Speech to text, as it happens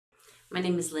My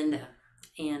name is Linda,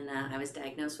 and I was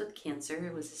diagnosed with cancer.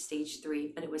 It was a stage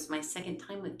 3, but it was my second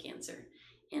time with cancer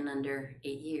in under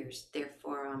 8 years.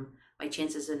 Therefore, my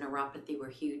chances of neuropathy were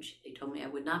huge. They told me I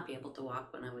would not be able to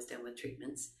walk when I was done with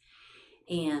treatments.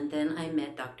 And then I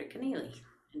met Dr. Connealy,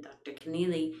 and Dr.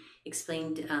 Connealy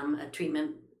explained a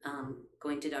treatment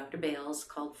going to Dr. Bales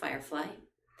called Firefly.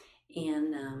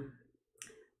 And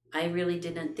I really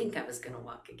didn't think I was going to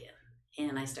walk again.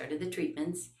 And I started the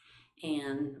treatments,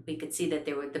 and we could see that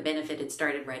the benefit had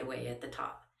started right away at the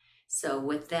top. So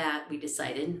with that, we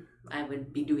decided I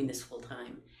would be doing this full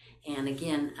time. And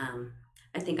again,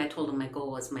 I think I told him my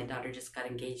goal was my daughter just got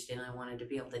engaged and I wanted to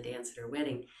be able to dance at her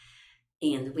wedding,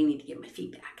 and we need to get my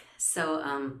feet back.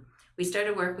 So we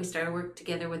started work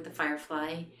together with the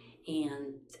Firefly,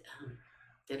 and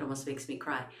it almost makes me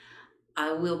cry.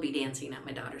 I will be dancing at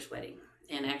my daughter's wedding.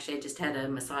 And actually, I just had a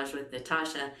massage with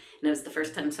Natasha, and it was the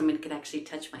first time somebody could actually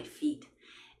touch my feet.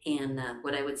 And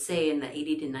what I would say in the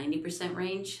 80 to 90%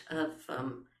 range of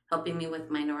helping me with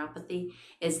my neuropathy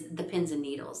is the pins and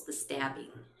needles, the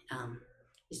stabbing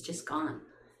is just gone.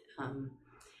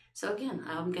 So again,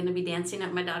 I'm going to be dancing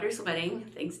at my daughter's wedding,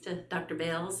 thanks to Dr.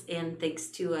 Bales, and thanks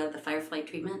to the Firefly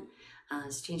treatment.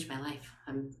 It's changed my life.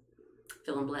 I'm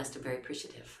feeling blessed and very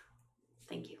appreciative.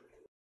 Thank you.